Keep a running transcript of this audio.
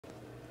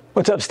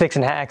What's up, sticks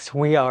and hacks?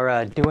 We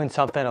are doing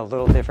something a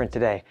little different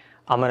today.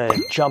 I'm gonna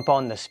jump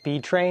on the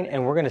speed train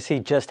and we're gonna see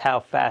just how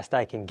fast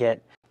I can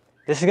get.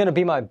 This is gonna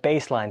be my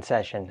baseline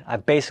session. I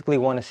basically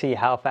wanna see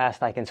how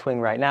fast I can swing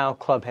right now,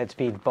 club head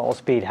speed, ball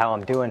speed, how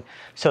I'm doing,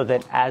 so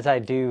that as I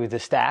do the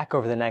stack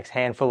over the next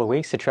handful of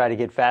weeks to try to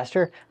get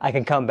faster, I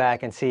can come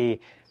back and see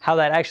how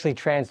that actually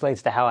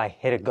translates to how I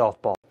hit a golf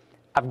ball.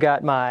 I've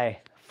got my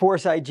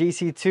Foresight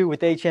GC2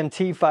 with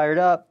HMT fired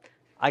up.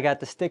 I got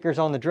the stickers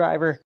on the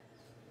driver.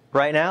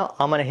 Right now,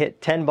 I'm gonna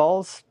hit 10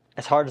 balls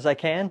as hard as I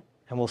can,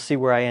 and we'll see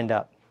where I end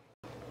up.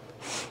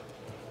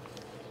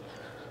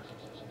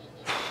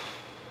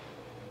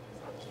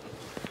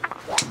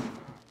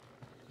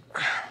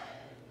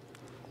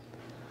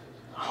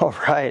 All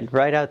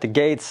right out the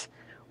gates,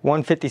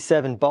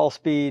 157 ball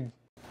speed,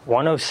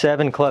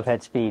 107 club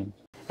head speed.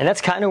 And that's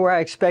kind of where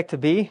I expect to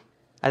be.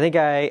 I think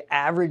I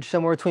average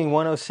somewhere between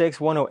 106,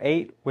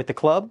 108 with the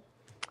club.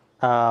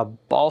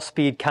 Ball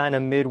speed kind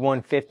of mid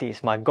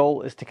 150s. My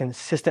goal is to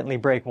consistently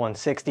break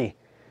 160.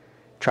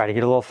 Try to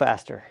get a little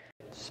faster.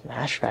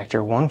 Smash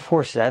factor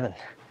 147.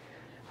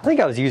 I think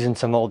I was using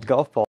some old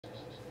golf balls.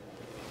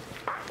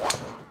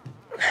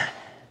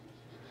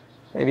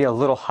 Maybe a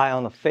little high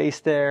on the face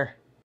there.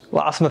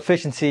 Lost some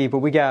efficiency, but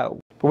we got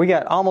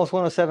almost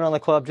 107 on the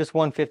club, just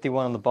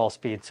 151 on the ball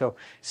speed. So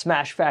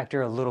smash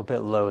factor a little bit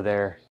low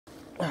there.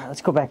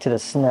 Let's go back to the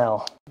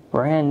Snell.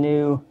 Brand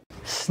new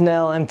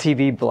Snell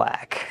MTB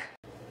Black.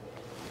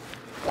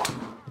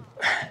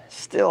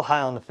 Still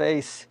high on the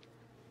face.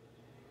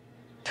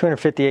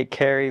 258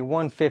 carry,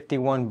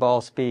 151 ball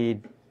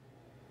speed,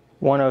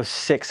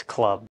 106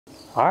 club.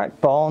 All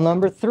right, ball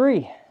number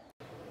 3.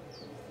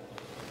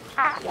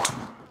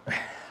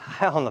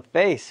 High on the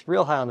face,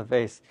 real high on the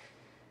face.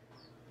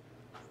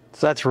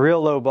 So that's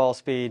real low ball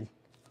speed.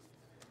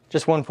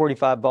 Just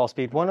 145 ball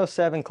speed,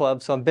 107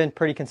 club. So I've been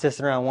pretty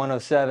consistent around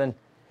 107.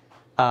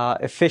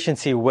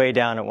 Efficiency way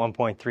down at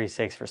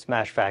 1.36 for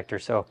smash factor.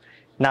 So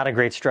not a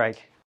great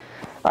strike.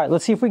 All right,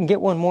 let's see if we can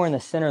get one more in the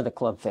center of the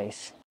club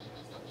face.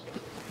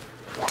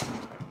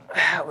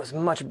 That was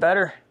much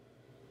better.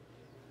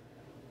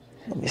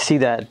 You see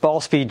that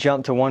ball speed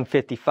jump to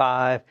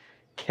 155,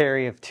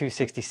 carry of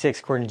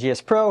 266 according to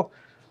GSPro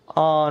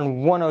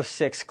on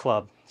 106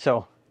 club.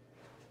 So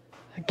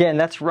again,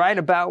 that's right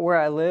about where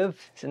I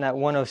live. It's in that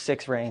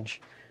 106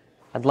 range.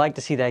 I'd like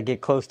to see that get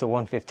close to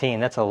 115.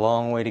 That's a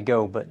long way to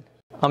go, but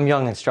I'm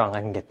young and strong. I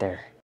can get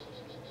there.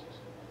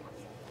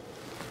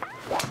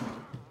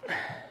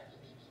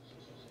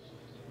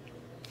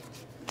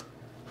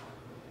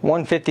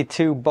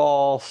 .152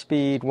 ball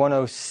speed,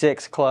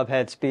 106 club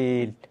head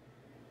speed,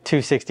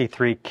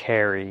 263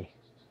 carry.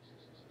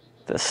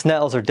 The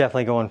Snells are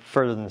definitely going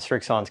further than the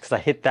Strixons because I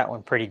hit that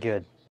one pretty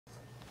good.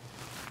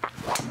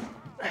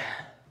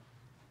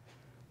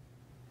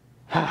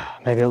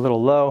 Maybe a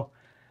little low.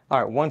 All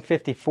right,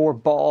 154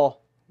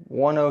 ball,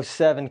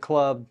 107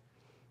 club.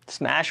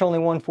 Smash only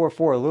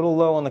 144, a little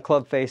low on the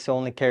club face, so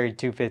only carried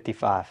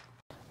 255.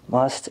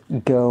 Must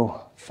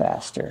go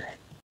faster.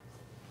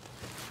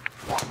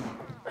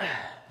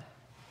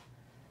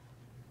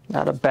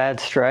 Not a bad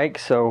strike,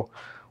 so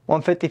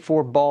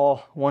 154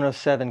 ball,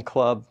 107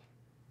 club.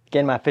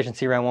 Again, my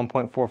efficiency around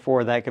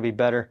 1.44, that could be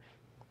better.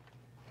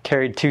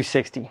 Carried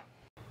 260.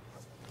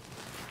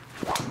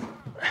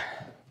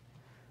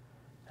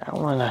 That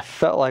one I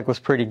felt like was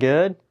pretty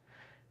good.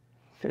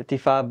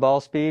 55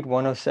 ball speed,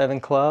 107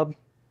 club,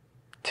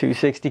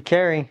 260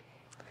 carry.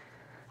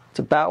 It's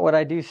about what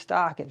I do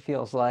stock, it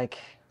feels like.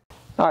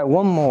 All right,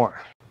 one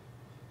more.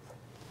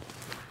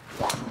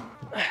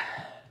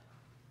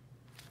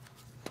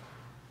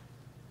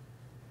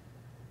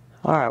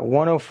 All right,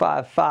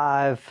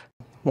 105.5,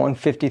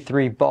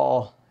 153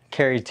 ball,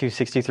 carried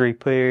 263,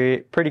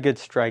 pretty good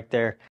strike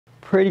there.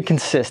 Pretty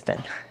consistent.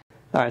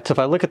 All right, so if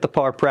I look at the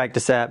Par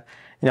Practice app,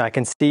 I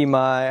can see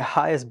my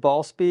highest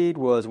ball speed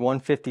was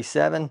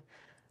 157.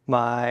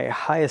 My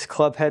highest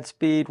club head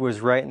speed was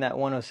right in that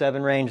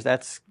 107 range.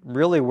 That's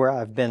really where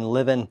I've been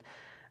living.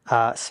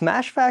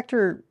 Smash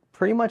factor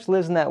pretty much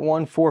lives in that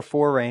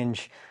 144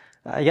 range.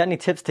 You got any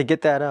tips to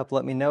get that up?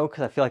 Let me know,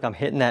 because I feel like I'm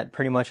hitting that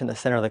pretty much in the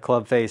center of the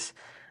club face.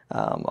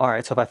 All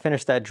right, so if I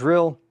finish that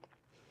drill,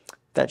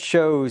 that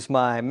shows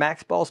my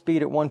max ball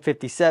speed at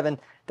 157.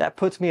 That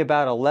puts me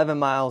about 11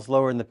 miles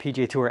lower than the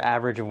PGA Tour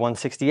average of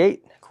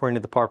 168, according to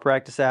the Par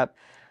Practice app.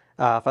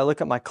 If I look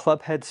at my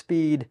club head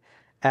speed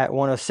at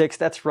 106,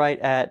 that's right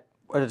at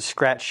what a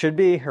scratch should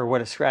be, or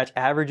what a scratch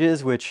average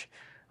is, which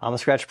I'm a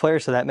scratch player,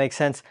 so that makes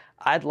sense.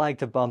 I'd like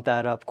to bump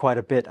that up quite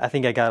a bit. I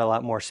think I got a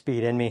lot more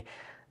speed in me.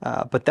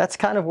 But that's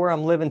kind of where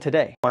I'm living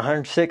today.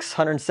 106,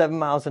 107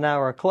 miles an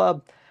hour a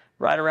club,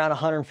 right around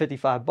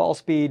 155 ball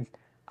speed.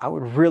 I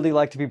would really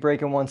like to be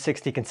breaking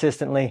 160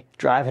 consistently,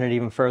 driving it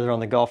even further on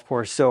the golf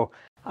course. So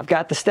I've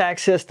got the stack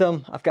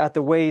system, I've got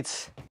the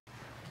weights,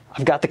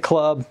 I've got the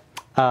club.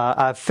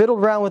 I've fiddled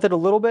around with it a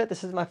little bit.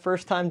 This is my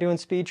first time doing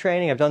speed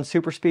training. I've done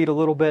super speed a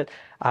little bit.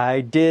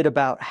 I did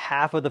about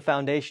half of the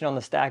foundation on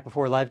the stack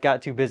before life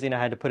got too busy and I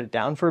had to put it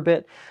down for a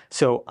bit.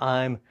 So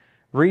I'm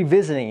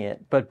revisiting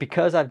it. But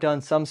because I've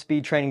done some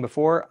speed training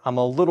before, I'm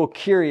a little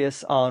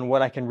curious on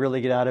what I can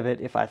really get out of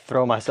it if I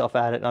throw myself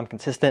at it and I'm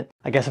consistent.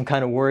 I guess I'm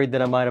kind of worried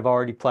that I might have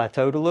already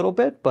plateaued a little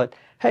bit, but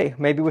hey,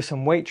 maybe with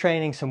some weight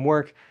training, some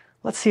work,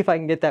 let's see if I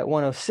can get that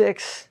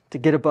 106 to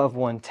get above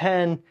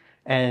 110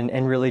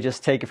 and really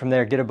just take it from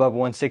there, get above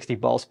 160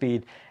 ball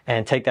speed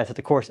and take that to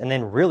the course and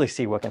then really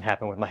see what can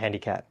happen with my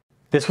handicap.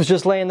 This was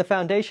just laying the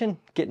foundation,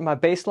 getting my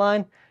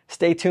baseline.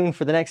 Stay tuned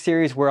for the next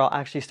series where I'll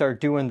actually start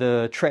doing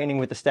the training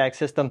with the stack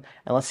system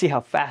and let's see how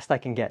fast I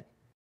can get.